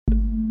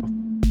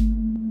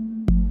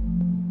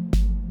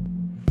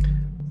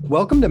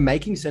Welcome to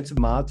Making Sense of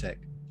Martech,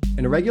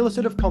 an irregular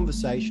set of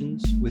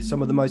conversations with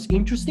some of the most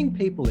interesting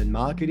people in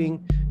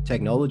marketing,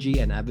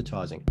 technology, and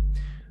advertising.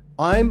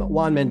 I'm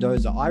Juan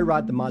Mendoza. I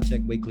write the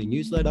Martech Weekly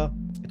newsletter.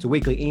 It's a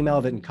weekly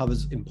email that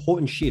covers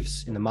important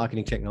shifts in the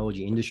marketing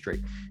technology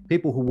industry.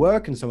 People who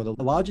work in some of the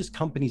largest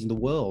companies in the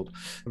world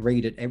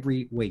read it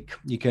every week.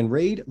 You can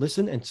read,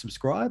 listen, and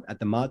subscribe at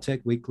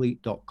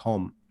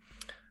themartechweekly.com.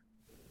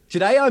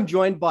 Today, I'm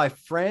joined by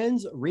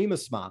Franz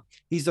Riemersma.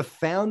 He's the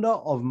founder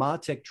of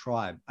Martech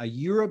Tribe, a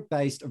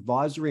Europe-based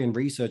advisory and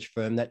research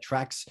firm that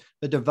tracks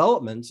the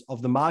developments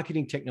of the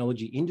marketing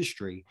technology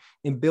industry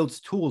and builds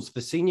tools for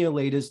senior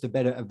leaders to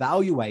better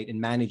evaluate and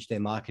manage their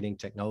marketing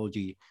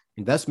technology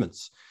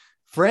investments.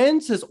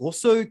 Franz has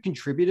also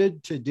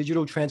contributed to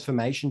digital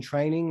transformation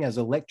training as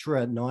a lecturer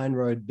at Nine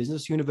Road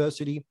Business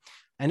University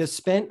and has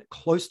spent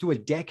close to a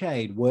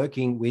decade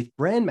working with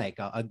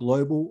Brandmaker, a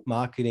global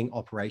marketing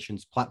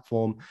operations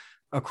platform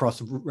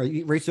across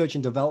research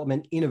and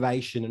development,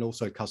 innovation, and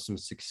also customer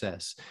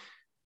success.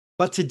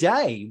 But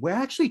today, we're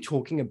actually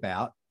talking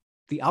about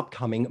the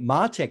upcoming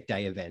Martech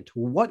Day event.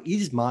 Well, what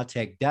is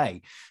Martech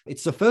Day?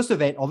 It's the first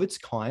event of its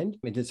kind.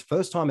 It's the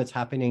first time it's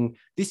happening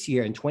this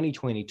year in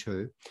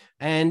 2022.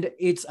 And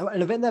it's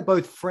an event that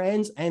both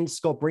Franz and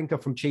Scott Brinker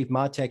from Chief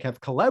Martech have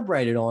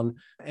collaborated on,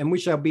 and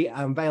which they'll be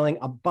unveiling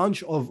a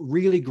bunch of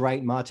really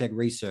great Martech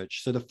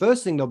research. So the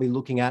first thing they'll be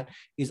looking at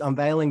is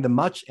unveiling the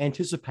much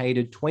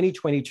anticipated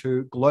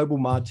 2022 Global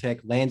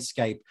Martech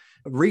Landscape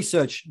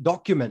research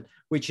document,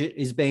 which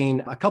has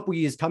been a couple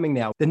years coming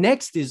now. The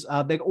next is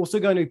they're also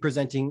going to be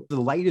presenting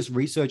the latest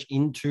research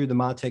into the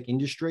Martech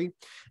industry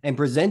and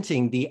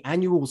presenting the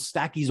annual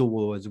Stackies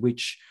Awards,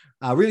 which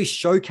really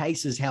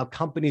showcases how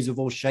companies of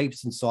all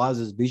shapes and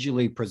sizes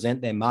visually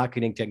present their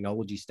marketing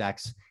technology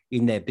stacks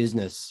in their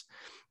business.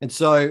 And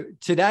so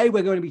today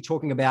we're going to be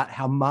talking about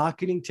how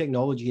marketing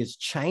technology has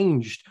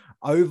changed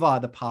over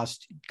the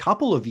past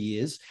couple of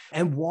years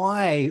and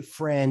why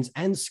Franz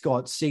and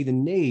Scott see the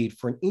need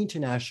for an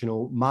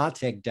international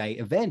Martech Day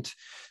event.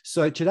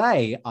 So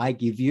today I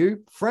give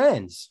you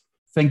Franz.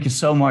 Thank you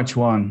so much,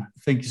 Juan.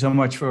 Thank you so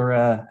much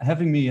for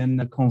having me in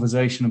a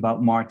conversation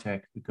about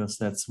Martech, because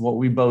that's what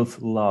we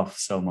both love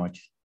so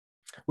much.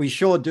 We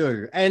sure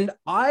do. And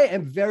I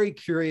am very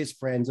curious,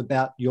 Franz,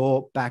 about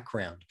your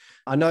background.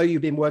 I know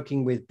you've been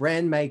working with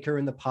Brandmaker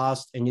in the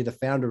past and you're the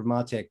founder of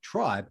Martech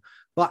Tribe,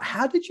 but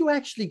how did you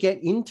actually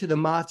get into the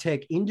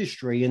Martech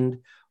industry and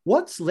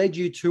what's led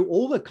you to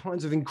all the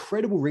kinds of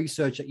incredible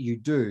research that you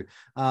do?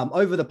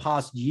 Over the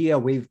past year,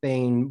 we've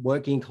been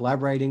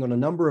collaborating on a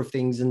number of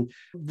things. And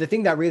the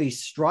thing that really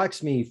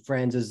strikes me,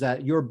 Franz, is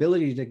that your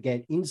ability to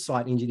get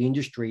insight into the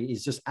industry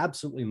is just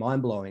absolutely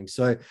mind-blowing.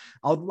 So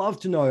I would love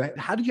to know,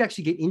 how did you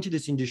actually get into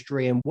this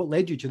industry and what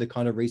led you to the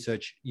kind of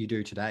research you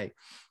do today?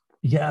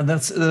 Yeah,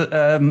 that's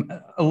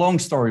a long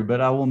story, but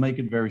I will make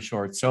it very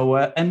short. So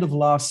end of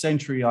last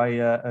century,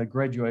 I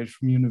graduated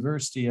from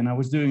university and I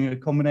was doing a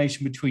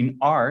combination between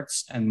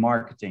arts and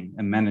marketing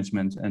and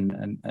management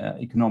and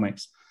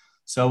economics.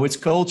 So it's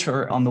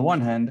culture on the one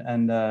hand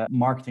and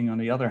marketing on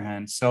the other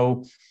hand.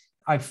 So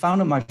I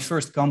founded my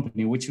first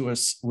company, which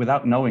was,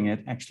 without knowing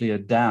it, actually a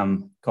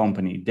DAM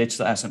company,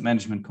 digital asset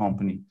management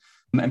company.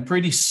 And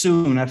pretty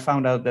soon I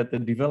found out that the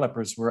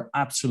developers were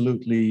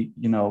absolutely,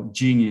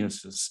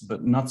 geniuses,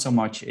 but not so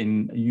much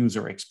in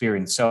user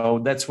experience.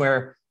 So that's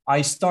where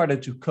I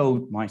started to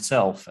code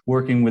myself,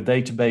 working with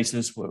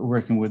databases,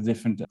 working with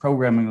different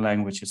programming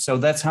languages. So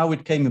that's how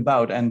it came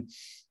about. And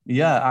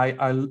yeah,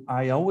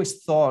 I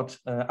always thought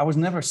I was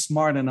never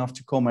smart enough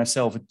to call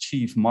myself a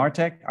chief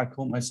Martech. I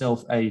called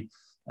myself a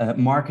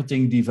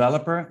marketing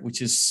developer,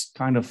 which is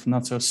kind of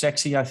not so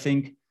sexy, I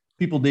think.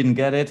 People didn't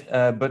get it,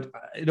 but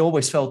it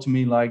always felt to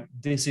me like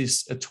this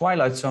is a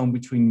twilight zone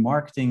between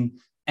marketing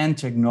and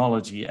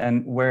technology.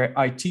 And where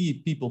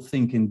IT people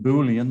think in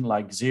Boolean,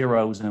 like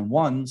zeros and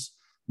ones,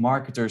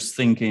 marketers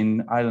think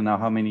in, I don't know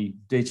how many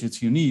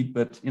digits you need,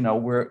 but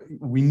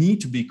we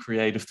need to be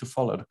creative to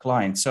follow the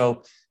client.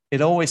 So it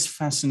always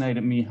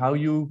fascinated me how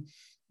you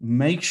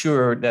make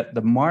sure that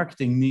the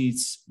marketing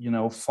needs,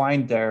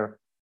 find their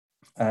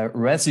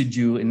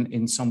residue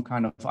in some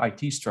kind of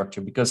IT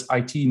structure, because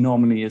IT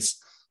normally is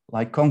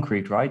like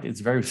concrete, right?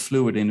 It's very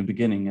fluid in the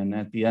beginning and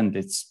at the end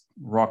it's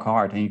rock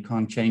hard and you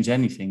can't change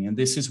anything. And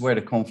this is where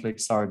the conflict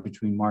started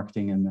between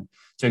marketing and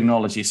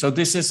technology. So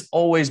this has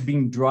always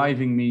been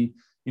driving me,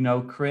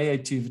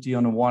 creativity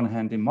on the one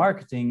hand in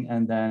marketing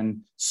and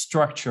then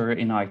structure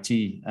in IT.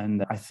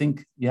 And I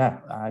think,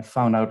 I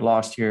found out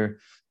last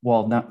year,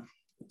 well, not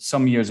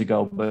some years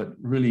ago, but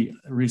really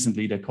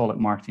recently they call it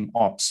marketing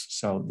ops.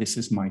 So this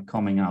is my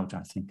coming out,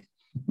 I think.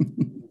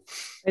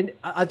 And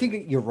I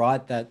think you're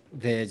right that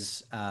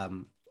there's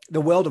the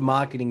world of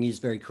marketing is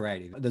very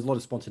creative. There's a lot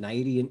of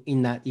spontaneity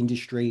in that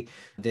industry.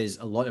 There's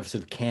a lot of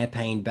sort of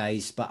campaign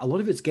based, but a lot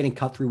of it's getting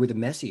cut through with a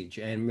message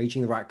and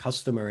reaching the right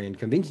customer and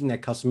convincing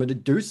that customer to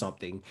do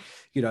something.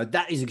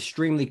 That is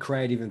extremely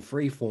creative and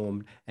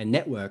free-formed and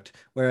networked.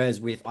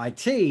 Whereas with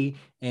IT,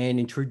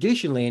 And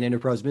traditionally in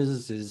enterprise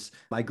businesses,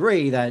 I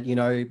agree that,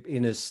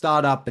 in a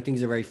startup,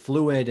 things are very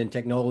fluid and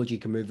technology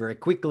can move very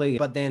quickly.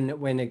 But then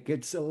when it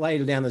gets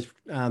later down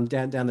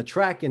the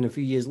track and a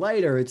few years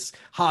later, it's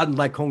hardened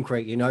like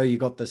concrete. You've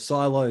got the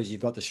silos,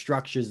 you've got the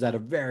structures that are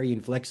very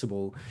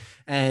inflexible.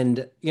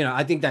 And,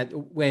 I think that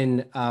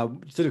when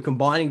sort of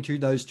combining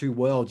those two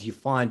worlds, you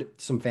find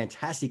some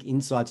fantastic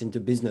insights into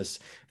business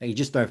that you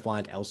just don't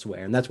find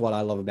elsewhere. And that's what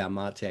I love about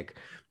Martech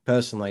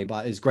personally,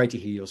 but it's great to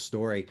hear your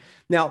story.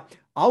 Now,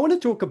 I want to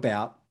talk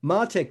about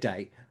Martech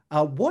Day.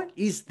 What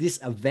is this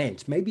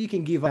event? Maybe you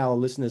can give our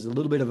listeners a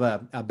little bit of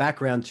a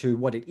background to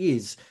what it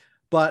is,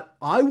 but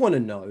I want to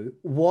know,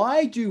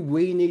 why do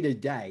we need a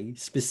day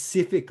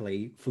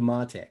specifically for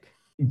Martech?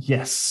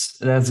 Yes,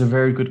 that's a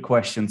very good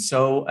question.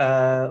 So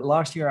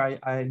last year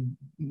I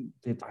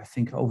did, I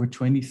think, over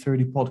 20,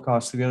 30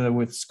 podcasts together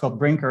with Scott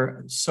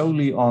Brinker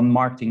solely on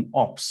marketing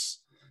ops.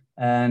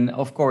 And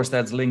of course,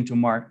 that's linked to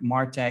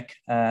Martech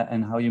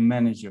and how you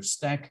manage your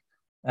stack.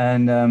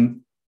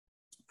 And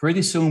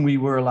pretty soon we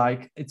were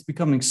like, it's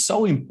becoming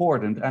so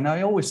important. And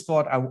I always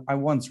thought I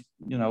once,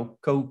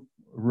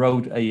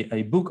 co-wrote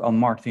a book on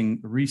marketing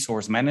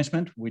resource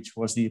management, which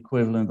was the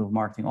equivalent of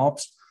marketing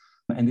ops.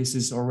 And this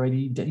is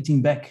already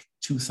dating back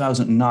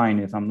 2009,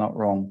 if I'm not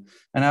wrong.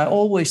 And I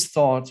always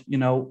thought,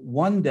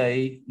 one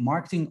day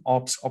marketing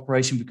ops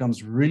operation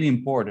becomes really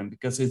important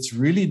because it's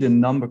really the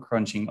number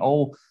crunching,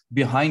 all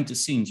behind the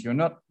scenes. You're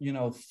not,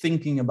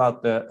 thinking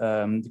about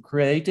the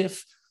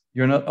creative.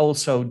 You're not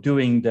also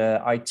doing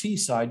the IT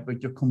side,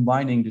 but you're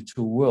combining the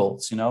two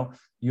worlds.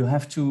 You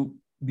have to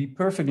be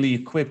perfectly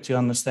equipped to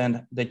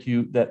understand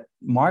that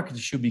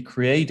marketers should be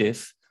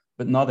creative,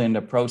 but not in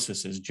the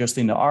processes, just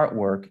in the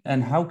artwork.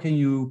 And how can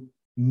you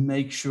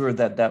make sure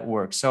that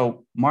works?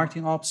 So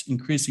marketing ops,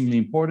 increasingly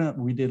important.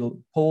 We did a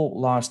poll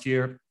last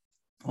year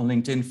on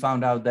LinkedIn,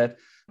 found out that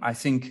I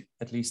think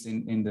at least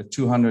in the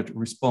 200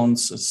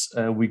 responses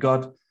we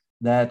got,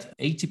 that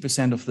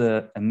 80% of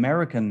the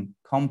American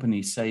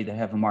companies say they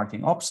have a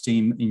marketing ops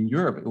team. In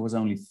Europe, it was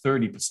only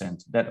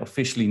 30% that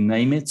officially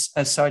name it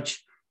as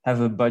such, have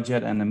a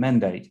budget and a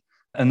mandate.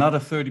 Another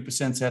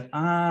 30% said,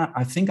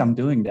 I think I'm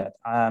doing that.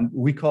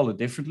 We call it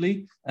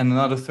differently. And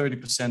another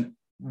 30%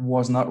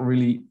 was not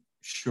really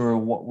sure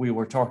what we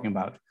were talking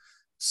about.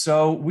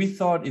 So we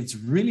thought it's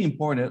really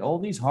important that all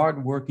these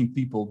hardworking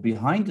people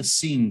behind the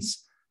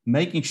scenes,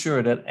 making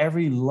sure that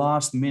every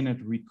last minute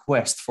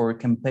request for a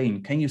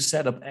campaign, can you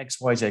set up X,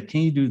 Y, Z?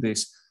 Can you do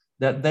this?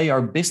 That they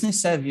are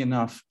business savvy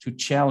enough to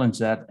challenge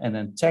that, and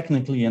then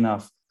technically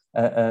enough,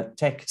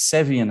 tech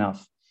savvy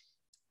enough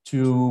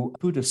to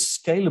put a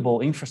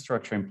scalable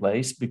infrastructure in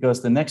place,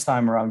 because the next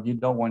time around, you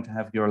don't want to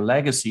have your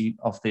legacy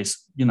of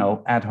this,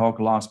 ad hoc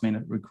last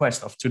minute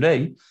request of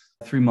today,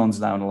 3 months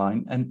down the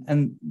line.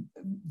 And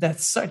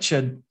that's such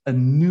a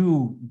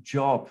new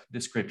job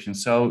description.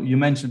 So you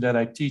mentioned that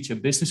I teach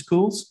at business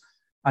schools.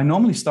 I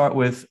normally start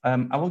with,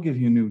 I will give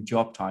you a new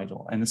job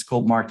title, and it's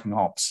called marketing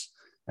ops.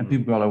 And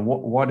people go like,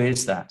 what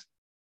is that?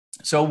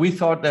 So we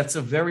thought that's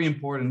a very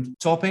important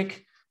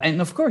topic. And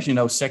of course,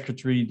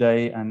 Secretary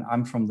Day, and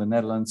I'm from the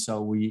Netherlands,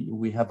 so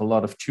we have a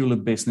lot of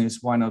tulip business.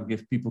 Why not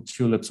give people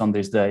tulips on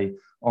this day?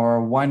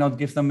 Or why not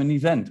give them an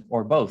event,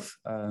 or both?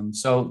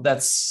 So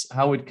that's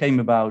how it came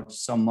about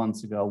some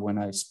months ago when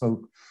I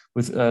spoke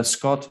with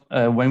Scott,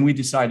 when we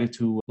decided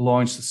to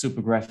launch the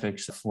Super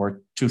Graphics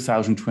for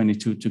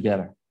 2022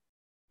 together.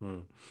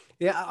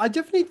 Yeah, I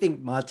definitely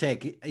think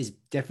Martech is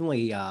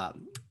definitely,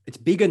 it's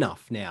big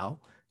enough now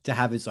to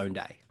have its own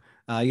day.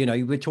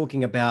 We're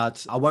talking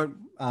about, I won't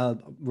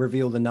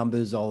reveal the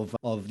numbers of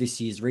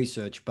this year's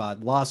research,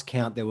 but last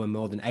count, there were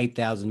more than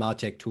 8,000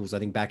 Martech tools, I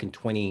think back in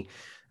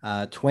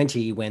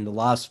 2020, when the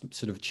last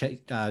sort of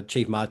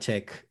chief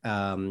Martech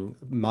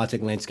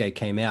landscape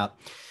came out.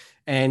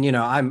 And,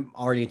 I'm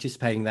already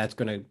anticipating that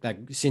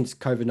since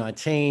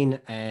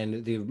COVID-19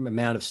 and the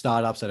amount of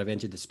startups that have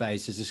entered the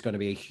space, there's just going to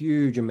be a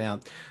huge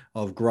amount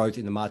of growth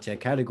in the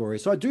Martech category.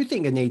 So I do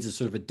think it needs a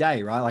sort of a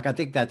day, right? Like, I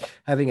think that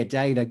having a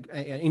day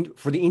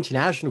for the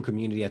international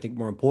community, I think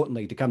more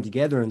importantly, to come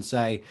together and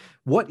say,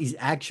 what is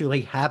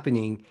actually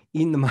happening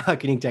in the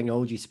marketing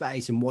technology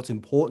space and what's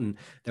important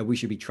that we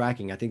should be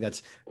tracking. I think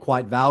that's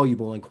quite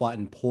valuable and quite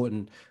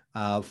important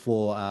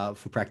for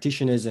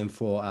practitioners and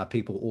for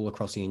people all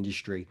across the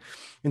industry.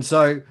 And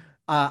so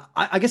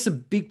I guess a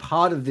big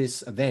part of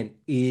this event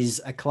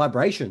is a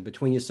collaboration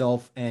between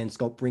yourself and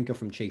Scott Brinker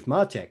from Chief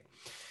Martech.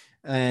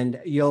 And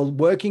you're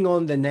working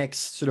on the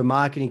next sort of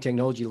marketing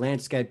technology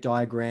landscape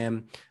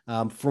diagram.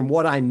 From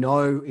what I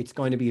know, it's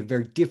going to be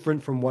very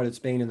different from what it's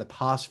been in the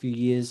past few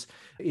years.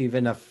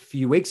 Even a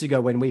few weeks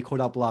ago, when we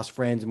caught up last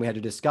friends and we had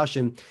a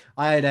discussion,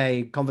 I had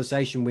a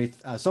conversation with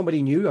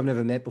somebody new I've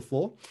never met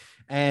before.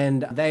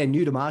 And they are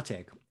new to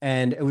Martech.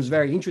 And it was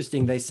very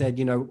interesting. They said,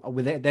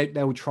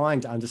 they were trying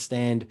to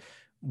understand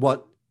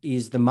what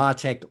is the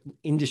Martech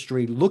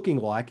industry looking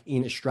like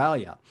in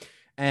Australia.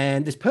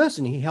 And this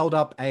person, he held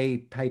up a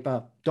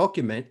paper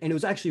document, and it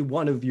was actually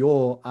one of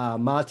your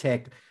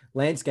Martech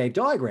landscape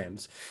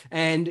diagrams.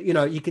 And,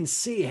 you can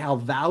see how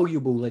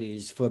valuable it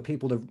is for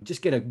people to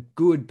just get a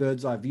good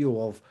bird's eye view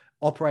of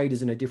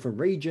operators in a different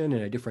region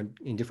and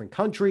in different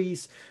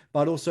countries,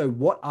 but also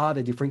what are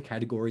the different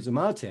categories of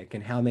MarTech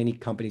and how many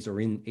companies are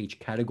in each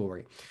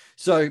category.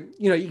 So,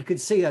 you can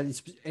see that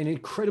it's an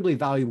incredibly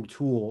valuable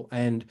tool.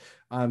 And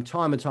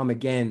time and time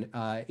again,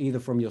 either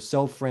from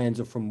yourself, Franz,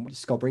 or from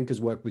Scott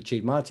Brinker's work with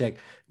Chief MarTech,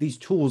 these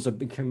tools have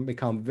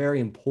become very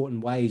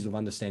important ways of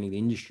understanding the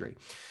industry.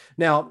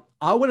 Now,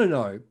 I want to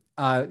know,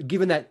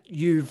 given that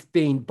you've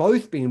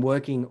both been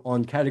working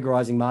on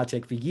categorizing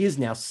MarTech for years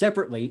now,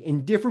 separately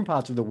in different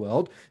parts of the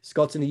world,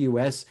 Scott's in the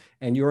US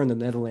and you're in the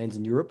Netherlands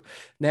and Europe.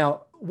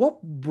 Now,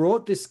 what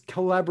brought this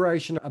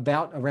collaboration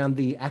about around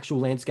the actual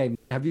landscape?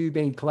 Have you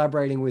been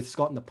collaborating with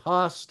Scott in the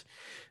past?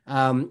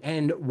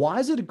 And why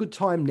is it a good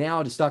time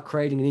now to start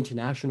creating an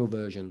international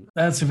version?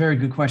 That's a very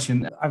good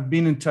question. I've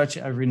been in touch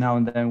every now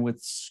and then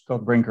with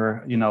Scott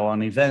Brinker,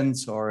 on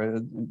events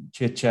or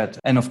chit chat.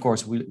 And of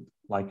course, we,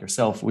 like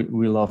yourself,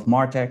 we love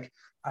MarTech.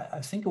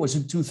 I think it was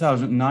in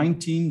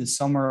 2019, the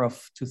summer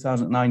of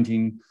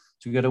 2019,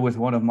 together with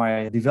one of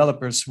my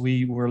developers,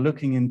 we were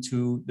looking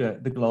into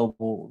the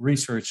global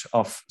research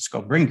of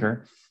Scott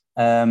Brinker.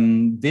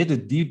 Did a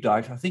deep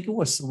dive. I think it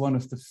was one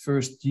of the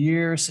first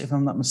years, if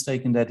I'm not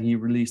mistaken, that he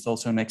released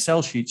also an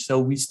Excel sheet. So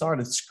we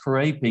started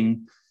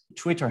scraping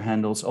Twitter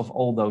handles of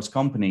all those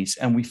companies.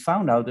 And we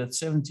found out that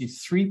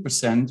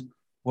 73%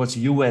 was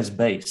US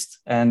based.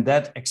 And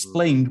that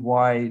explained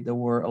why there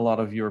were a lot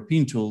of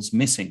European tools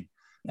missing.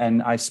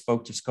 And I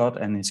spoke to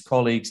Scott and his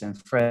colleagues and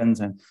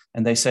friends, and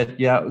they said,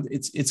 yeah,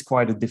 it's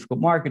quite a difficult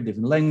market,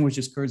 different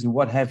languages, currency,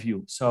 what have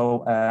you.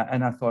 So,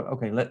 and I thought,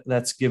 okay,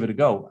 let's give it a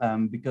go.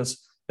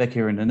 Because back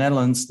here in the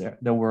Netherlands,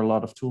 there were a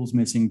lot of tools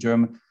missing,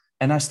 German.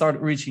 And I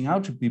started reaching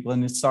out to people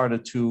and it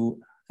started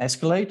to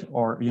escalate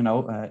or,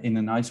 in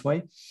a nice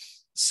way.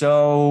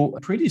 So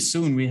pretty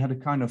soon we had a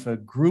kind of a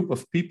group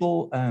of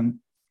people.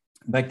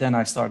 Back then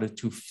I started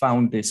to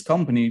found this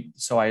company.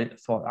 So I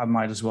thought I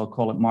might as well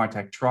call it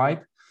MarTech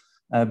Tribe.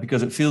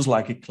 Because it feels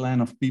like a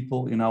clan of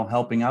people,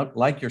 helping out,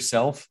 like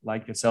yourself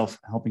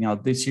helping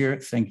out this year.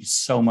 Thank you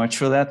so much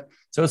for that.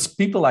 So it's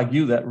people like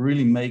you that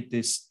really make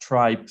this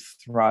tribe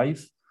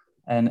thrive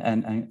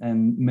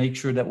and make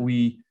sure that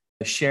we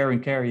share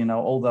and carry,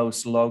 all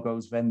those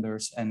logos,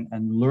 vendors, and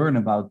learn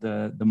about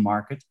the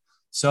market.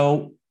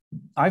 So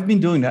I've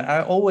been doing that.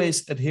 I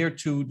always adhere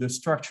to the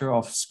structure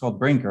of Scott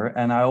Brinker,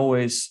 and I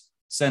always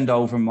send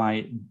over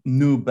my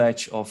new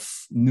batch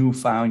of new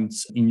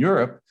finds in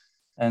Europe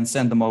and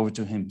send them over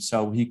to him.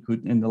 So he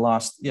could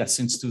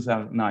since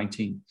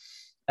 2019.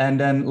 And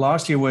then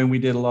last year when we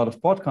did a lot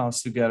of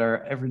podcasts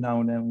together, every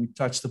now and then we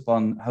touched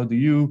upon how do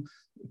you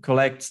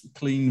collect,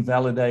 clean,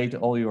 validate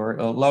all your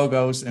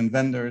logos and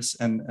vendors.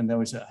 And then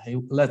we said, hey,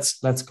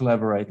 let's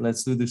collaborate.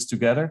 Let's do this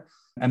together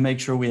and make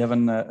sure we have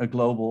a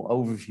global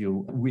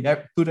overview. We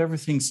have put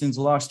everything since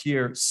last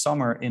year,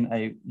 summer, in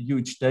a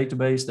huge data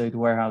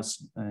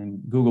warehouse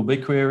in Google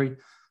BigQuery.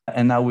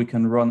 And now we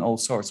can run all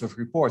sorts of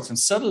reports. And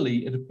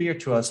suddenly it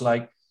occurred to us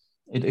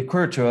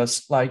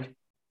like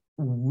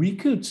we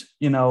could,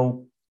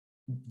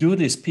 do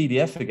this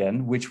PDF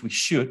again, which we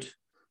should,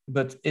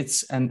 but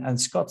and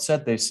Scott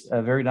said this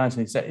very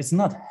nicely. He said, it's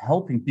not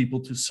helping people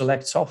to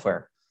select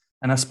software.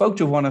 And I spoke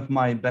to one of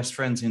my best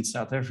friends in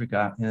South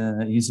Africa.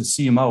 He's a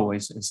CMO.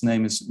 His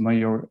name is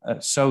Major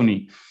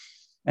Sony.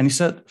 And he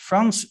said,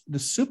 Frans, the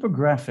super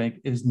graphic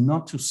is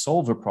not to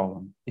solve a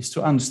problem, it's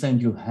to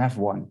understand you have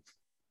one.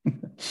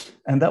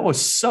 And that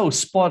was so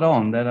spot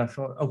on that I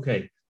thought,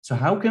 okay, so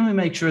how can we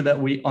make sure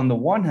that we, on the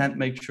one hand,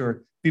 make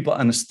sure people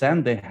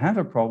understand they have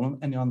a problem,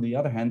 and on the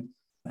other hand,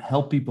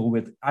 help people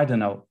with, I don't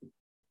know,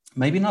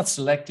 maybe not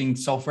selecting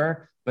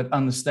software, but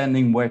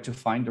understanding where to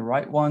find the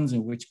right ones,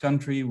 in which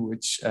country,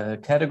 which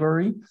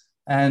category.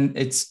 And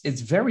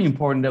it's very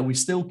important that we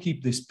still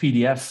keep this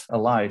PDF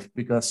alive,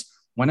 because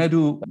when I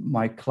do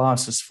my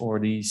classes for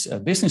these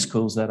business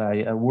schools that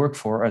I work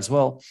for as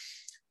well,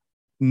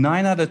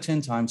 9 out of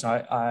 10 times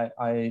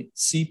I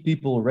see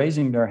people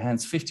raising their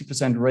hands,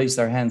 50% raise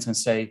their hands and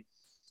say,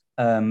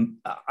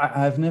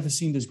 I've never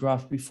seen this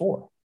graph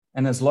before.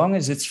 And as long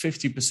as it's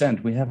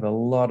 50%, we have a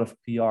lot of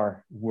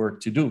PR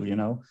work to do,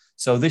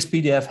 So this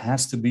PDF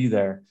has to be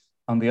there.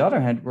 On the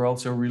other hand, we're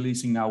also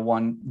releasing now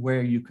one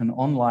where you can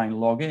online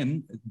log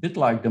in, a bit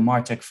like the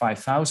MarTech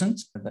 5000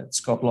 that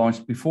Scott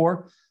launched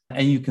before.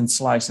 And you can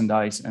slice and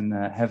dice and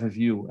have a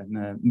view,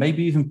 and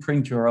maybe even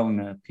print your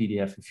own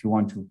PDF if you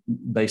want to,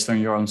 based on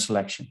your own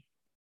selection.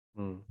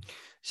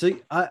 So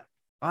I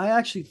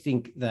actually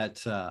think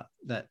that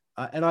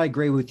and I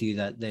agree with you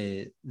that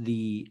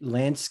the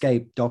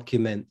landscape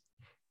document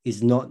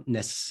is not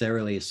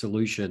necessarily a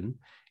solution.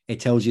 It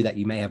tells you that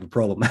you may have a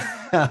problem,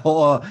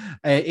 or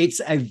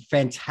it's a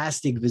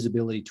fantastic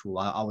visibility tool.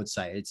 I would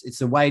say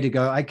it's a way to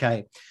go,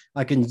 okay,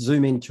 I can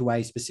zoom into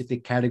a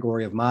specific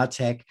category of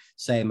MarTech,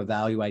 say I'm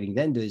evaluating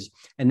vendors,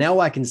 and now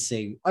I can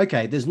see,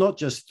 okay, there's not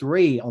just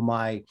 3 on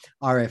my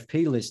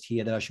RFP list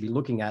here that I should be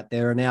looking at.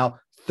 There are now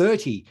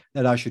 30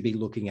 that I should be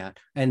looking at.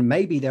 And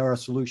maybe there are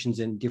solutions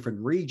in different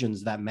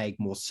regions that make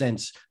more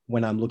sense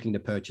when I'm looking to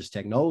purchase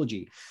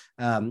technology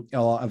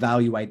or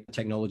evaluate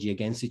technology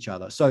against each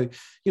other. So,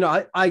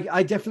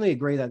 I definitely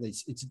agree that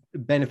it's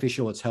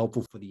beneficial, it's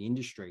helpful for the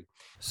industry.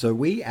 So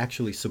we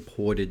actually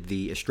supported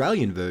the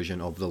Australian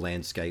version of the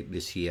landscape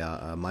this year,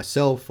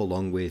 myself,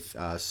 along with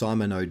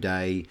Simon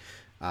O'Day,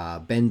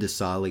 Ben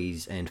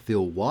DeSales, and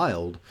Phil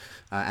Wild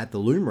at the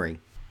Lumery.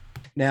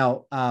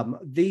 Now,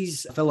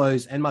 these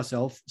fellows and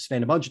myself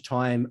spent a bunch of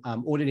time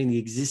auditing the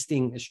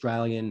existing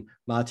Australian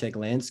MarTech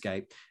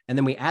landscape. And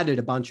then we added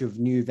a bunch of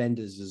new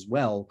vendors as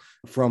well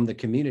from the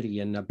community.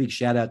 And a big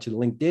shout out to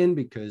LinkedIn,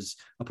 because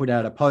I put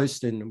out a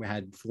post and we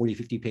had 40,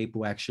 50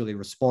 people actually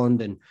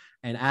respond and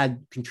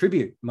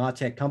contribute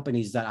MarTech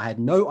companies that I had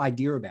no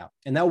idea about.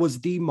 And that was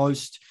the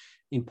most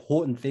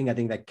important thing I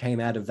think that came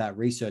out of that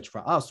research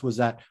for us, was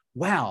that,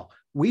 wow,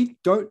 we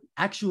don't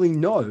actually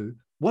know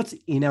what's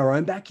in our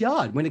own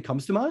backyard when it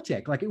comes to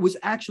MarTech. Like, it was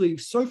actually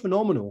so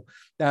phenomenal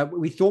that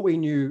we thought we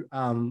knew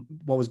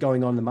what was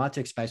going on in the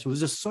MarTech space. There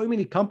was just so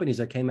many companies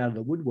that came out of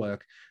the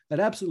woodwork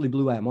that absolutely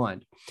blew our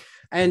mind.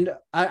 And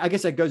I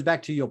guess that goes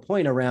back to your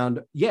point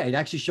around, it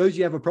actually shows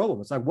you have a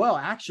problem. It's like, well,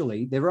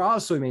 actually, there are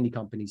so many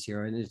companies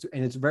here, and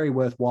it's very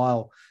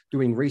worthwhile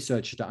doing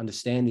research to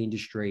understand the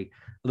industry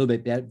a little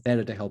bit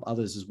better to help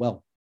others as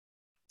well.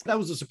 That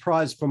was a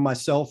surprise from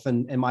myself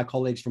and my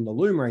colleagues from the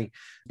Lumery.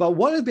 But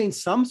what have been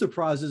some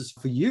surprises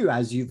for you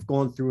as you've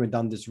gone through and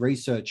done this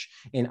research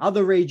in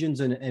other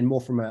regions and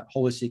more from a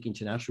holistic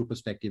international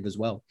perspective as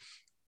well?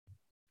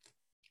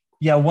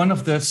 Yeah, one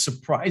of the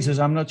surprises,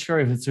 I'm not sure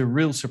if it's a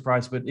real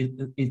surprise, but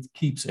it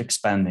keeps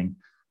expanding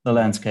the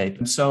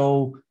landscape.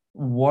 So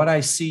what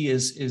I see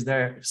is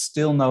there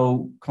still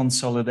no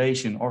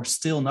consolidation, or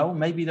still no,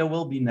 maybe there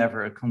will be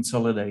never a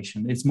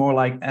consolidation. It's more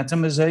like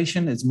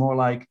atomization. It's more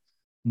like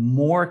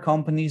more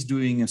companies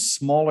doing a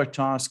smaller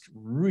task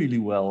really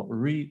well,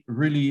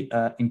 really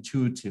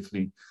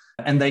intuitively,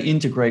 and they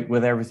integrate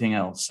with everything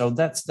else. So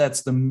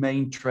that's the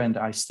main trend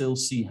I still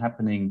see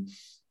happening,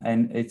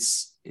 and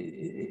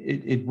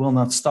it will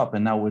not stop.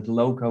 And now with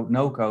low code,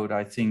 no code,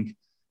 I think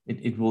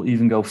it will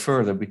even go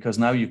further, because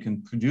now you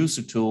can produce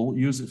a tool,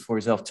 use it for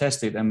yourself,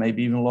 test it, and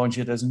maybe even launch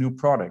it as a new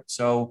product.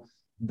 So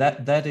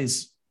that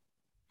is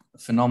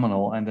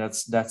phenomenal, and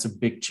that's a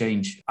big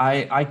change.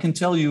 I can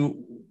tell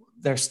you,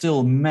 there's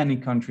still many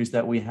countries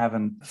that we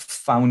haven't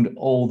found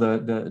all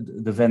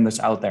the vendors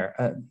out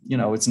there.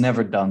 It's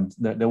never done.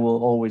 There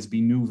will always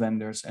be new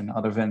vendors and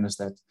other vendors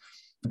that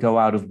go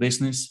out of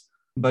business.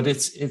 But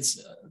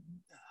it's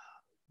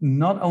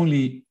not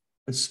only,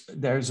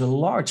 there's a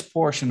large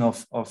portion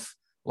of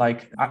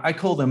like, I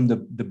call them the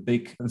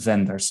big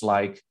vendors,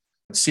 like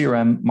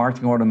CRM,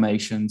 marketing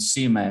automation,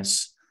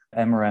 CMS,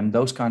 MRM,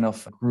 those kind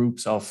of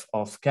groups of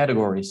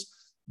categories.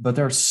 But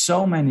there are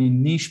so many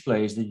niche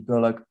players that you go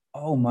like,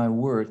 oh my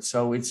word.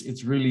 So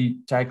it's really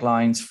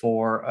taglines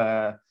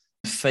for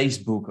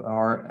Facebook,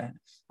 or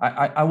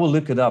I will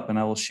look it up and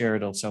I will share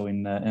it also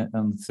on the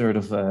 3rd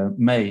of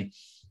May.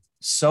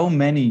 So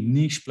many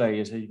niche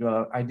players that you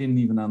go, I didn't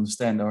even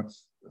understand. Or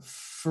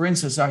for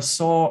instance, I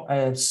saw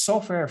a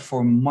software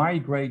for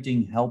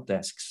migrating help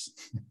desks.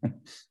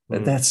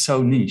 That's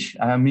so niche.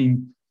 I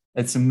mean,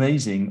 it's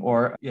amazing.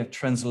 Or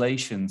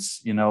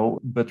translations,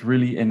 but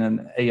really in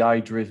an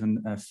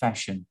AI-driven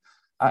fashion.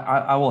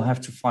 I will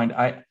have to find,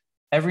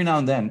 every now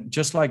and then,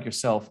 just like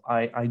yourself,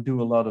 I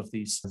do a lot of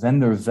these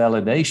vendor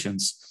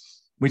validations,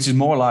 which is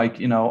more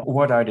like,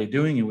 what are they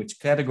doing? In which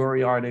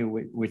category are they?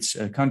 Which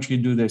country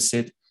do they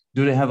sit?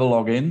 Do they have a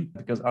login?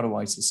 Because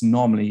otherwise it's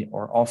normally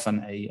or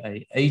often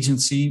a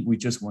agency. We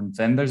just want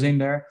vendors in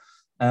there.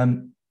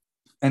 And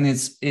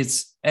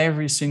it's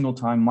every single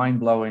time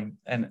mind-blowing.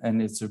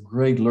 And it's a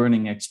great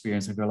learning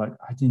experience. I go like,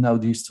 I didn't know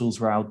these tools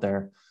were out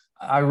there.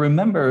 I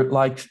remember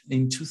like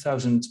in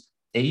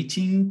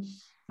 2018,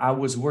 I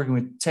was working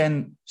with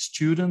 10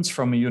 students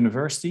from a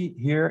university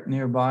here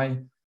nearby,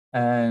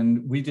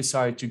 and we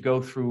decided to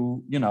go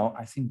through,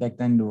 I think back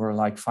then there were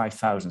like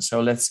 5,000.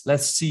 So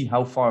let's see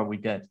how far we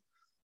get.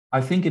 I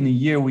think in a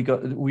year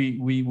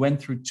we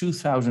went through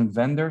 2,000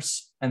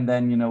 vendors, and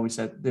then, we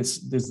said this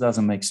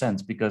doesn't make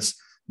sense, because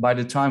by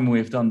the time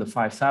we've done the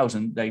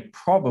 5,000, they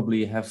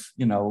probably have,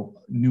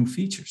 new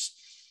features.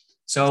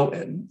 So,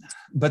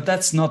 but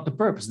that's not the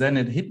purpose. Then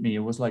it hit me. It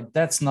was like,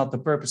 that's not the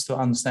purpose, to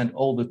understand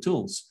all the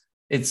tools.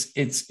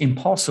 It's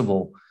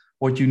impossible.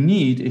 What you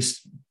need is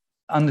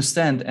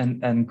understand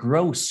and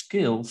grow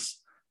skills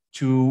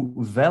to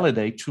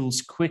validate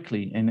tools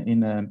quickly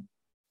in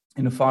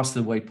a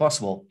faster way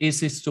possible. Is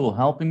this tool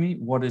helping me?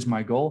 What is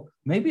my goal?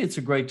 Maybe it's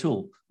a great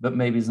tool, but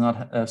maybe it's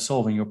not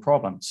solving your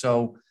problem.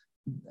 So,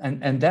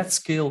 and that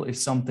skill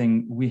is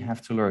something we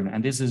have to learn.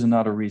 And this is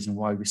another reason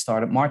why we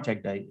started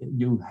MarTech Day.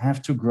 You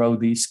have to grow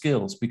these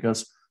skills,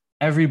 because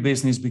every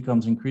business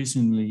becomes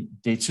increasingly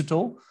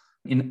digital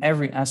in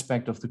every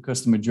aspect of the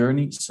customer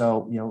journey.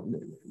 So,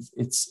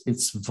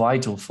 it's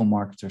vital for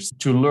marketers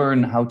to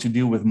learn how to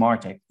deal with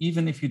MarTech.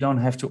 Even if you don't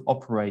have to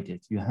operate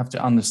it, you have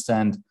to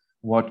understand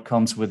what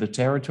comes with the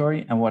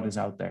territory and what is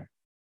out there.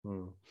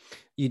 Hmm.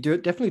 You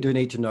definitely do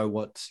need to know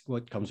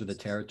what comes with the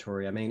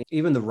territory. I mean,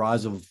 even the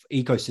rise of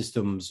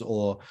ecosystems,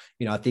 or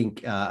I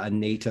think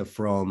Anita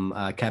from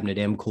Cabinet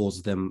M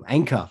calls them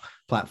anchor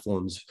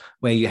platforms,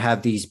 where you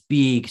have these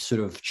big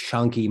sort of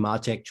chunky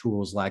Martech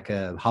tools like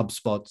a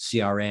HubSpot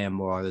CRM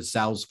or a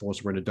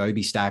Salesforce or an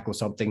Adobe Stack or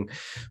something,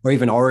 or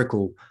even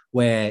Oracle,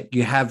 where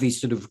you have these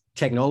sort of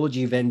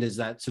technology vendors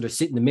that sort of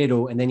sit in the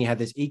middle, and then you have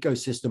this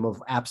ecosystem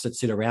of apps that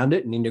sit around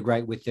it and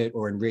integrate with it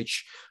or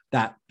enrich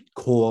that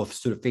core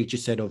sort of feature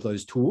set of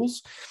those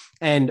tools.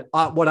 And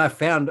what I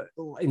found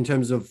in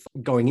terms of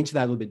going into that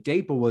a little bit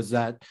deeper was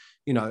that,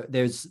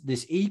 there's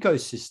this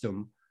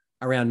ecosystem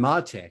around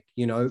MarTech.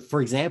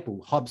 For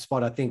example,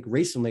 HubSpot, I think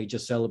recently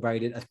just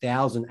celebrated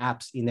 1,000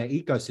 apps in their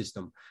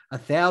ecosystem,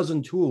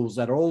 1,000 tools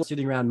that are all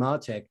sitting around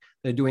MarTech.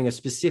 They're doing a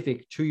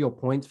specific, to your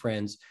point,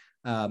 friends,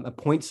 a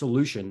point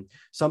solution,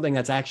 something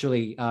that's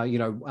actually,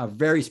 a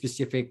very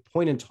specific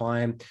point in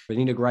time, an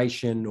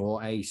integration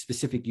or a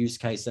specific use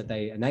case that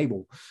they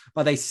enable,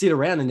 but they sit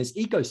around in this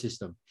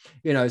ecosystem,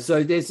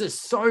 so there's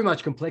just so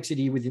much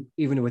complexity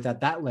even with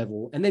at that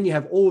level. And then you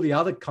have all the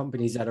other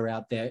companies that are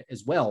out there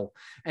as well.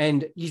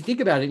 And you think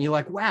about it and you're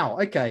like, wow,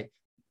 okay,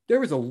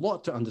 there is a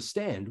lot to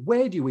understand.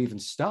 Where do you even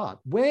start?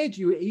 Where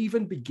do you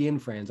even begin,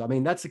 friends? I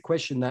mean, that's a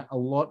question that a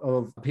lot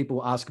of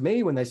people ask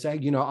me when they say,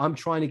 I'm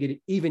trying to get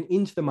even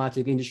into the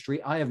MarTech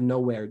industry. I have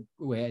nowhere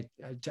where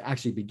to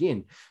actually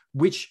begin.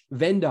 Which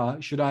vendor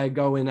should I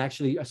go and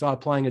actually start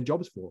applying a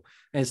jobs for?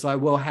 And it's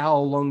like, well, how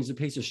long is a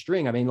piece of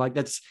string? I mean,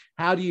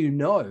 how do you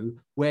know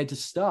where to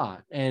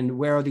start and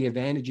where are the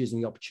advantages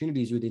and the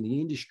opportunities within the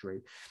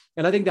industry?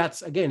 And I think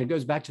that's, again, it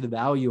goes back to the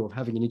value of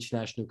having an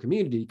international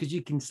community, because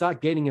you can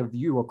start getting a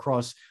view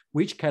across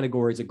which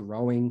categories are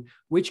growing,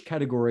 which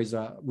categories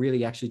are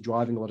really actually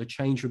driving a lot of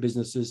change for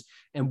businesses,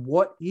 and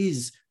what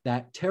is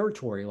that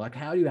territory? Like,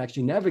 how do you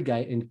actually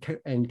navigate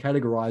and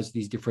categorize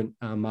these different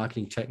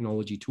marketing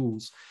technology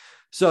tools?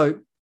 So,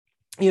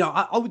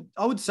 I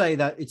would say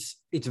that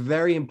it's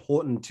very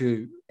important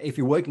to, if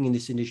you're working in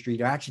this industry,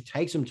 to actually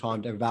take some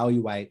time to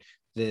evaluate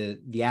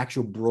the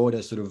actual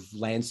broader sort of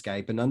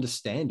landscape and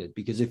understand it.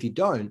 Because if you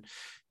don't,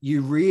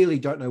 you really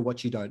don't know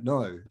what you don't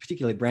know,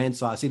 particularly brand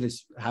side. I see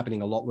this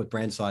happening a lot with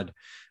brand side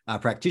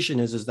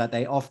practitioners, is that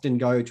they often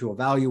go to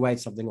evaluate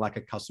something like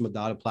a customer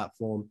data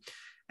platform,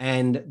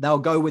 and they'll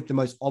go with the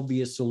most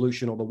obvious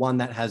solution, or the one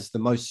that has the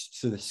most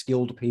sort of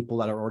skilled people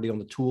that are already on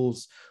the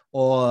tools,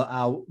 or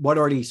what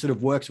already sort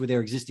of works with their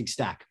existing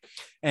stack.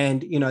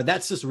 And,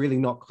 that's just really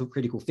not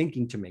critical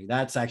thinking to me.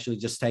 That's actually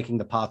just taking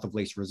the path of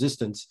least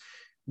resistance.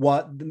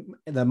 What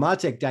the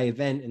MarTech Day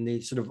event and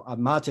the sort of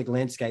MarTech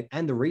landscape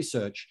and the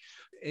research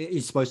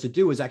is supposed to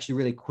do is actually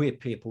really equip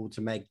people to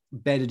make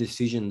better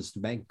decisions,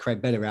 to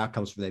create better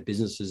outcomes for their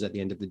businesses at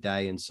the end of the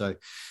day. And so,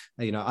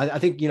 I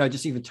think,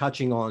 just even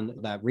touching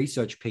on that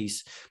research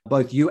piece,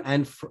 both you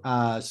and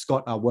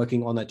Scott are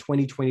working on a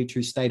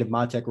 2022 State of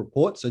MarTech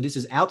report. So this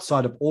is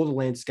outside of all the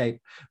landscape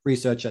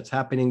research that's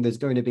happening. There's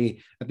going to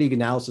be a big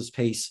analysis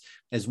piece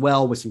as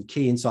well with some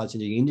key insights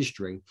into the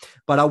industry.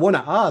 But I want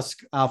to ask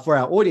for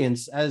our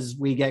audience, as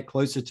we get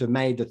closer to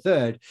May the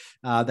 3rd,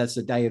 that's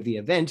the day of the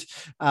event,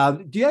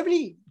 do you have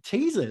any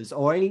teasers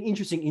or any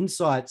interesting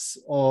insights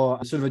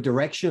or sort of a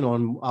direction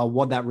on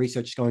what that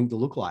research is going to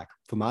look like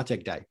for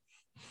MarTech Day?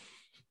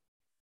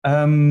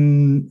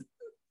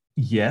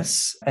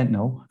 Yes and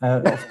no.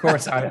 Of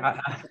course,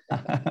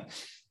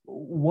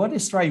 what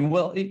is striking?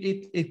 Well,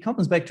 it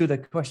comes back to the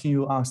question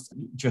you asked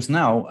just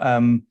now.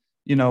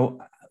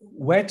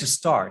 Where to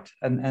start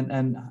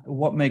and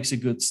what makes a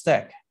good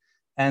stack.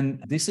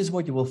 And this is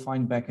what you will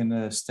find back in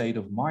the State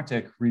of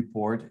MarTech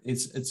report.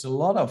 It's a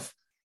lot of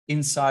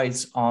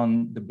insights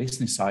on the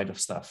business side of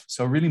stuff.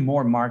 So really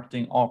more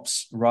marketing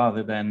ops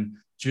rather than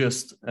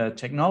just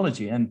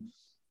technology. And,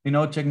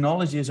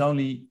 technology is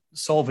only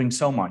solving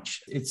so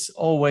much. It's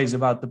always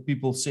about the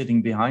people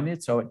sitting behind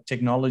it. So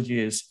technology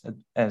is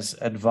as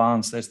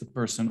advanced as the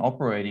person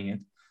operating it.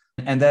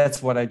 And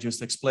that's what I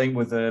just explained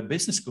with the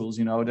business schools.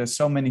 There's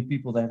so many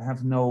people that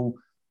have no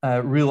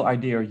real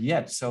idea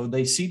yet. So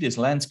they see this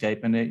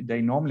landscape and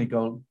they normally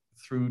go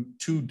through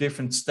two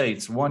different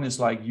states. One is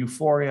like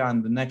euphoria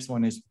and the next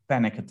one is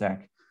panic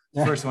attack.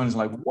 The first one is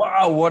like,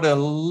 wow, what a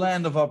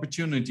land of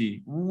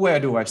opportunity. Where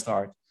do I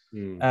start?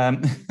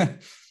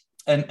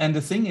 And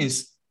the thing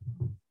is,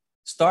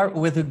 start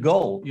with a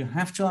goal. You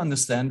have to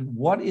understand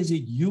what is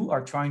it you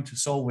are trying to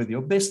solve with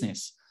your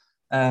business.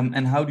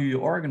 And how do you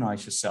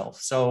organize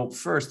yourself? So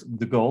first,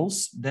 the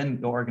goals,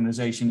 then the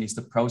organization is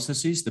the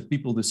processes, the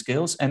people, the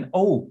skills, and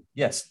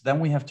then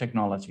we have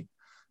technology.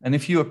 And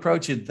if you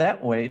approach it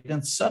that way,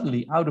 then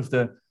suddenly out of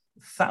the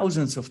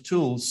thousands of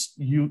tools,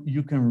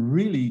 you can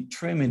really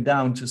trim it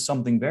down to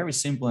something very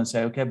simple and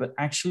say, okay, but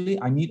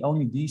actually I need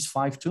only these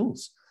 5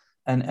 tools.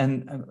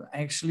 And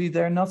actually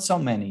there are not so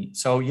many.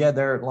 So yeah,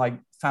 there are like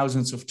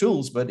thousands of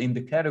tools, but in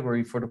the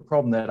category for the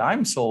problem that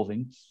I'm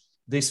solving,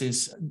 this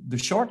is the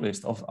short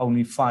list of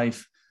only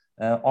 5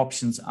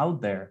 options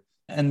out there.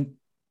 And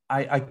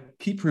I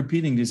keep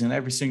repeating this in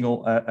every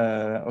single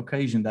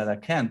occasion that I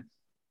can.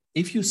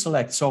 if you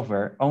select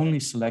software, only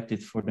select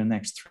it for the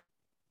next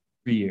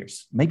 3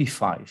 years, maybe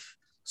 5.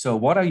 So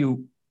what are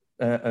you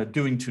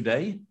doing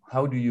today?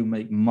 How do you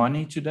make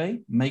money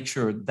today? Make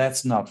sure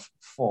that's not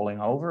falling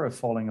over or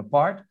falling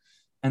apart.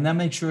 And then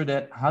make sure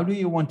that how do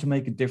you want to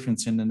make a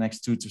difference in the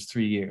next 2 to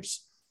 3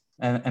 years?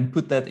 And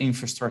put that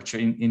infrastructure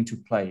into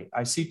play.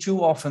 I see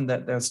too often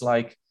that there's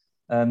like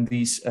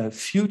these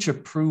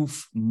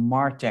future-proof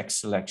MarTech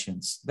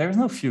selections. There's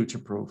no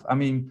future-proof. I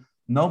mean,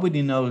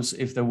 nobody knows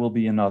if there will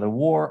be another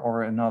war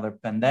or another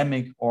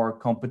pandemic or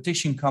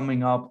competition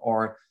coming up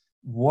or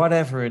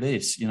whatever it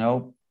is, you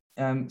know.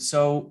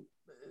 So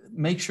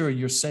make sure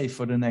you're safe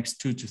for the next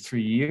 2 to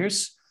 3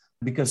 years,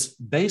 because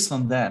based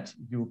on that,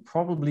 you'll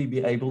probably be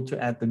able to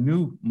add the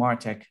new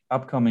MarTech,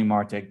 upcoming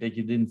MarTech that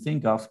you didn't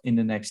think of in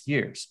the next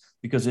years,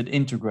 because it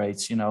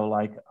integrates, you know,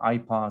 like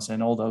iPaaS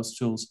and all those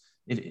tools.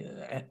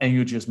 And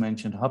you just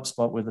mentioned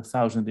HubSpot with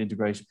 1,000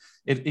 integrations.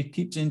 It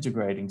keeps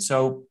integrating.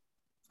 So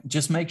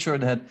just make sure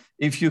that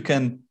if you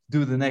can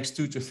do the next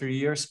 2 to 3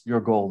 years, you're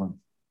golden.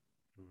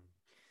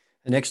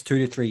 The next 2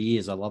 to 3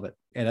 years, I love it.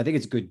 And I think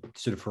it's a good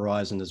sort of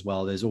horizon as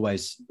well. There's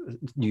always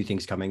new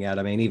things coming out.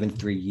 I mean, even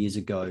 3 years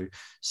ago,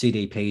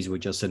 CDPs were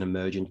just an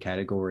emergent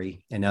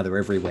category, and now they're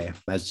everywhere.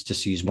 Let's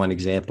just use one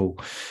example.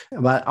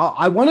 But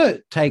I want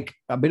to take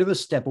a bit of a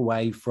step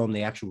away from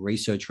the actual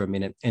research for a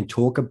minute and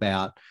talk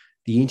about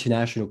the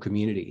international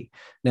community.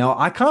 Now,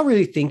 I can't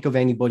really think of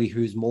anybody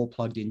who's more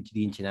plugged into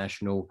the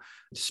international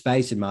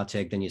space in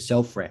MarTech than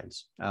yourself,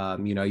 Frans.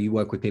 You know, you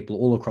work with people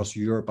all across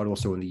Europe, but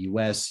also in the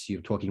US.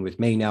 You're talking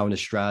with me now in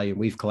Australia, and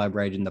we've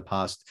collaborated in the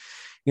past.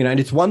 You know,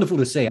 and it's wonderful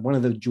to see. One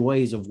of the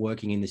joys of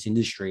working in this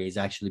industry is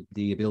actually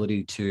the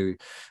ability to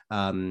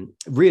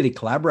really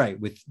collaborate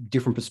with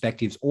different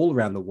perspectives all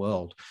around the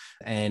world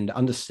and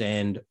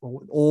understand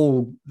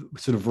all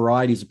sort of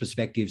varieties of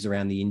perspectives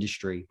around the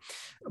industry.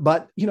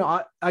 But, you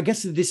know, I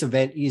guess this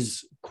event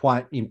is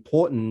quite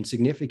important and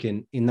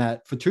significant in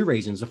that for 2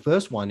 reasons. The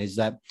first one is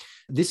that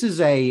this is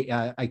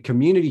a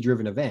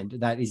community-driven event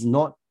that is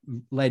not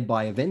led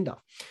by a vendor.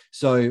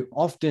 So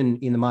often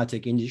in the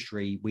MarTech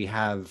industry, we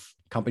have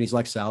companies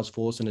like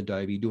Salesforce and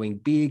Adobe doing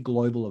big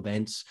global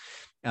events,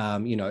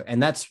 you know,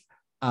 and that's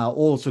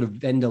all sort of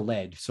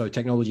vendor-led, so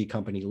technology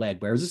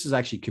company-led, whereas this is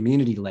actually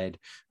community-led,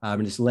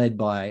 and it's led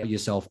by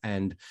yourself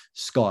and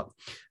Scott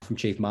from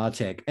Chief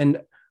MarTech.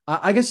 And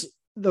I guess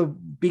the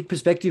big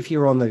perspective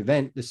here on the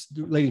event, this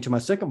leading to my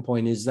second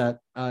point, is that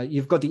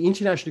you've got the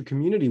international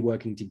community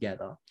working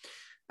together.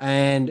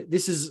 And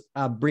this is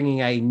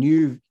bringing a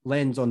new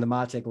lens on the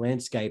MarTech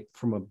landscape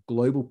from a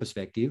global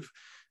perspective.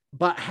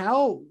 But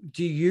how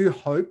do you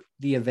hope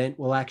the event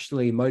will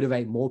actually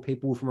motivate more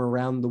people from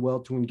around the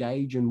world to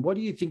engage? And what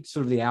do you think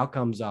sort of the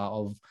outcomes are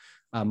of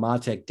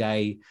MarTech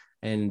Day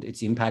and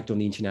its impact on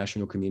the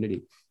international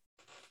community?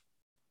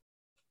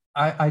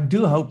 I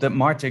do hope that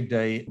MarTech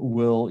Day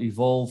will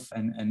evolve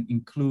and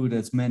include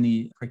as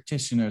many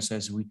practitioners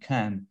as we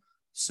can.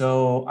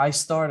 So I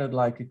started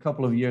like a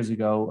couple of years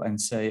ago and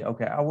say,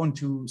 okay, I want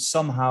to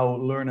somehow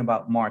learn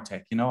about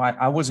MarTech. You know,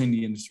 I was in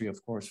the industry,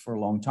 of course, for a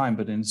long time,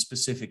 but in a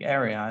specific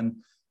area. And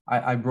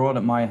I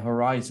broadened my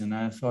horizon.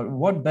 And I thought,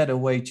 what better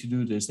way to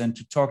do this than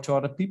to talk to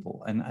other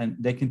people? And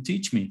they can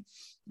teach me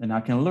and I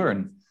can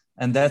learn.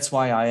 And that's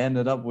why I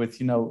ended up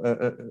with, you know,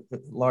 a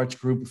large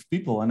group of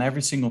people. And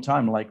every single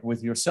time, like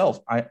with yourself,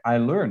 I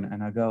learn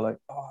and I go like,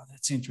 oh,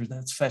 that's interesting.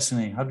 That's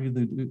fascinating. How do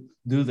you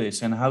do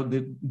this? And how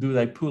do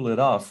they pull it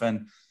off?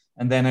 And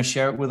then I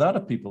share it with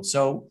other people.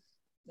 So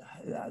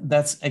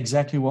that's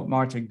exactly what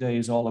MarTech Day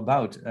is all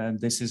about. And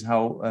this is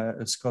how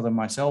Scott and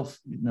myself,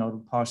 you know,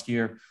 the past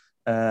year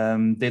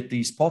did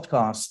these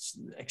podcasts,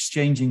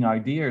 exchanging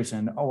ideas.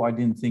 And, oh, I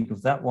didn't think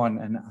of that one.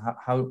 And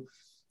how,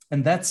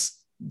 and that's,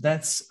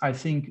 I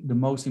think, the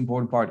most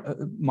important part.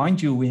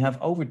 Mind you, we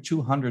have over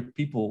 200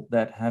 people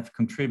that have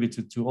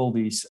contributed to all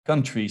these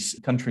country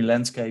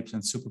landscapes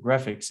and super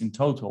graphics in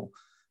total.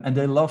 And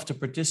they love to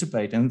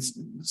participate. And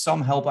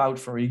some help out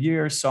for a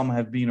year. Some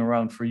have been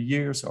around for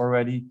years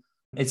already.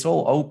 It's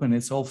all open.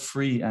 It's all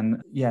free.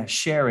 And yeah,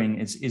 sharing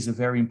is a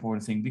very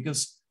important thing,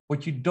 because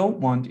what you don't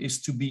want is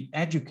to be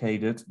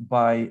educated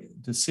by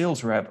the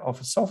sales rep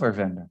of a software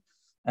vendor.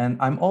 And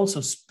I'm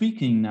also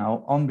speaking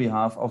now on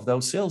behalf of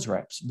those sales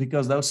reps,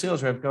 because those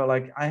sales reps go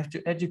like, I have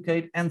to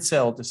educate and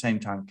sell at the same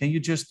time. Can you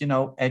just, you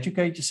know,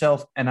 educate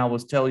yourself and I will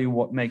tell you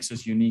what makes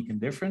us unique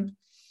and different?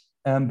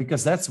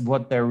 Because that's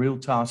what their real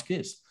task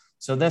is.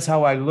 So that's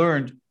how I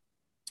learned,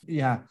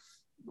 yeah,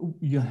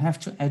 you have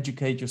to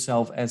educate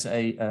yourself as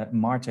a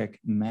MarTech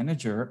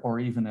manager or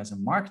even as a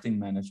marketing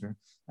manager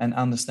and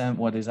understand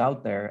what is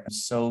out there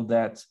so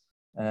that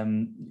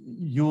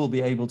you will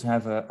be able to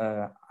have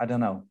I don't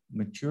know,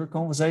 mature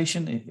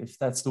conversation, if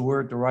that's the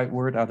right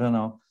word, I don't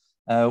know,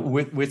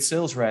 with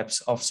sales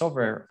reps of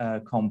software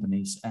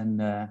companies, and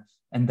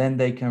then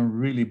they can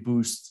really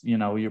boost, you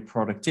know, your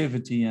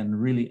productivity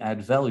and really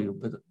add value.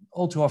 But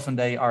all too often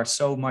they are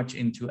so much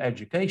into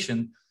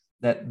education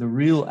that the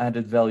real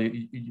added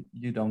value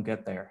you don't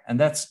get there, and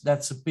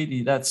that's a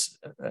pity. That's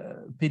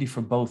a pity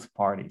for both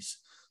parties.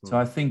 So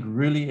I think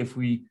really if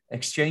we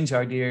exchange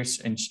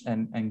ideas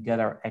and get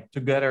our act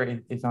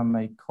together, if I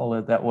may call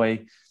it that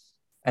way,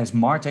 as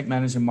MarTech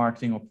manager,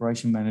 marketing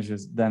operation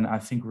managers, then I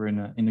think we're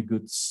in a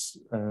good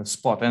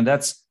spot. And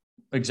that's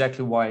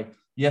exactly why,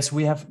 yes,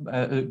 we have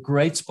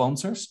great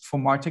sponsors for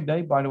MarTech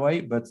Day, by the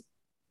way, but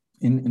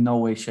in no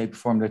way, shape, or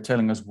form, they're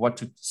telling us what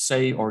to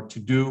say or to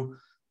do.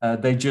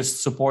 They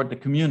just support the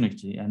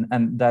community.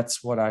 And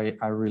that's what I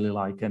really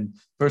like. And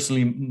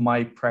personally,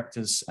 my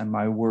practice and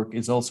my work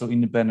is also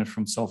independent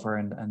from software.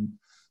 And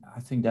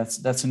I think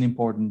that's an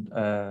important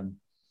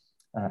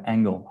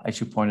angle, as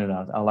you pointed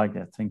out. I like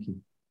that. Thank you.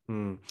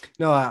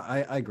 No,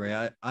 I agree.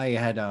 I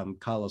had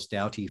Carlos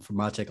Doughty from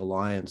MarTech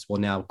Alliance, well,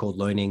 now called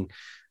Learning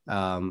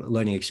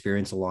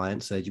Experience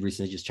Alliance. They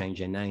recently just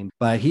changed their name.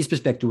 But his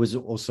perspective was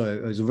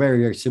very,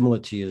 very similar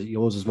to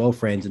yours as well,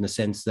 friends, in the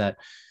sense that,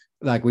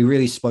 like, we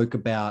really spoke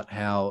about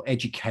how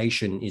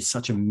education is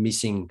such a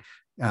missing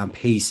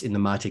piece in the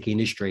MarTech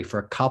industry for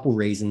a couple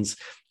reasons.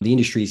 The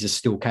industry is just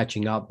still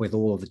catching up with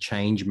all of the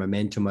change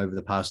momentum over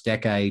the past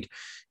decade,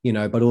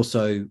 but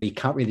also you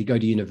can't really go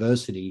to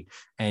university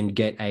and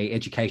get a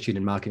education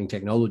in marketing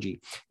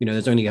technology.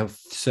 There's only a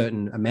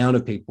certain amount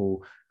of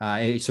people,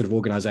 sort of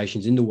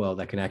organizations in the world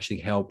that can actually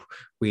help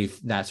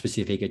with that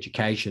specific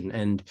education.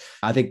 And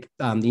I think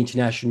this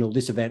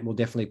event will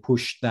definitely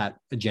push that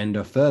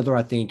agenda further.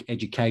 I think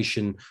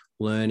education,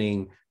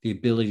 learning, the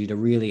ability to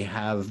really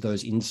have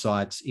those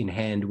insights in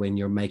hand when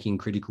you're making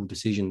critical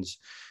decisions.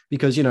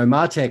 Because,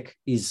 MarTech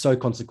is so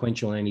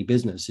consequential in any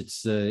business.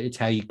 It's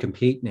how you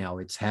compete now.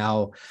 It's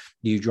how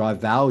you drive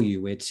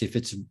value. If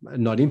it's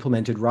not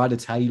implemented right,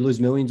 it's how you lose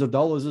millions of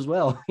dollars as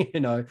well.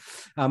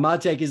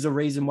 MarTech is a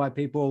reason why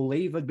people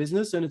leave a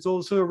business, and it's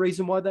also a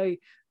reason why they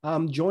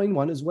join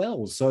one as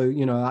well. So,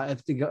 I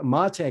think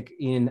MarTech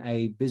in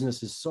a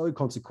business is so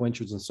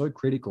consequential and so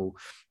critical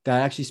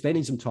that actually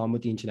spending some time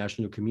with the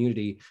international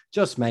community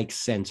just makes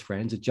sense,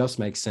 friends. It just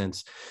makes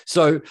sense.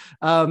 So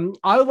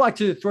I would like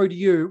to throw to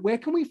you, where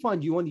can we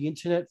find you on the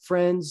internet,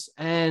 friends?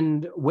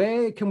 And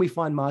where can we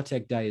find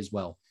MarTech Day as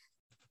well?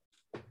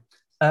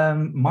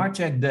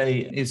 MarTech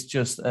Day is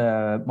just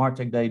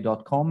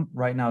martechday.com.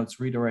 Right now it's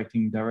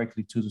redirecting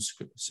directly to the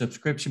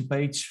subscription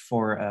page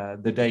for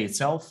the day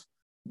itself.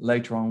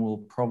 Later on, we'll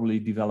probably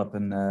develop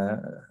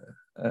a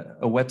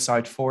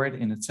website for it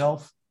in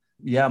itself.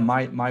 Yeah,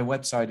 my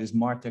website is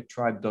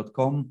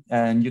martechtribe.com,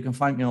 and you can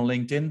find me on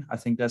LinkedIn. I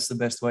think that's the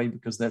best way,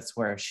 because that's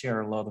where I share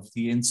a lot of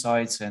the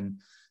insights and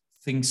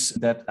things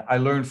that I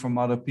learn from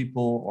other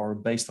people, or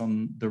based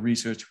on the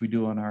research we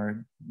do on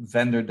our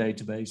vendor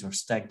database or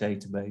stack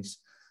database.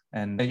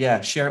 And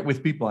share it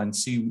with people and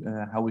see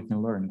how we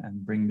can learn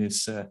and bring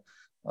this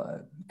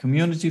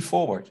community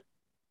forward.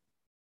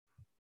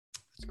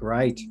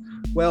 Great.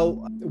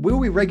 Well, we'll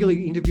be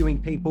regularly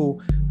interviewing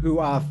people who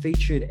are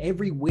featured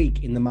every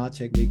week in the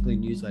MarTech Weekly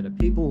newsletter,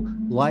 people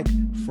like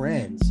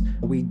Franz.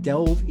 We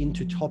delve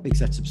into topics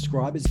that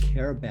subscribers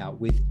care about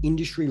with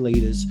industry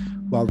leaders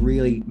who are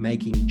really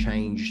making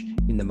change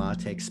in the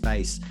MarTech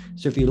space.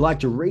 So if you'd like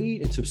to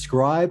read and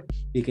subscribe,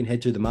 you can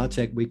head to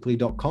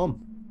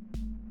themartechweekly.com.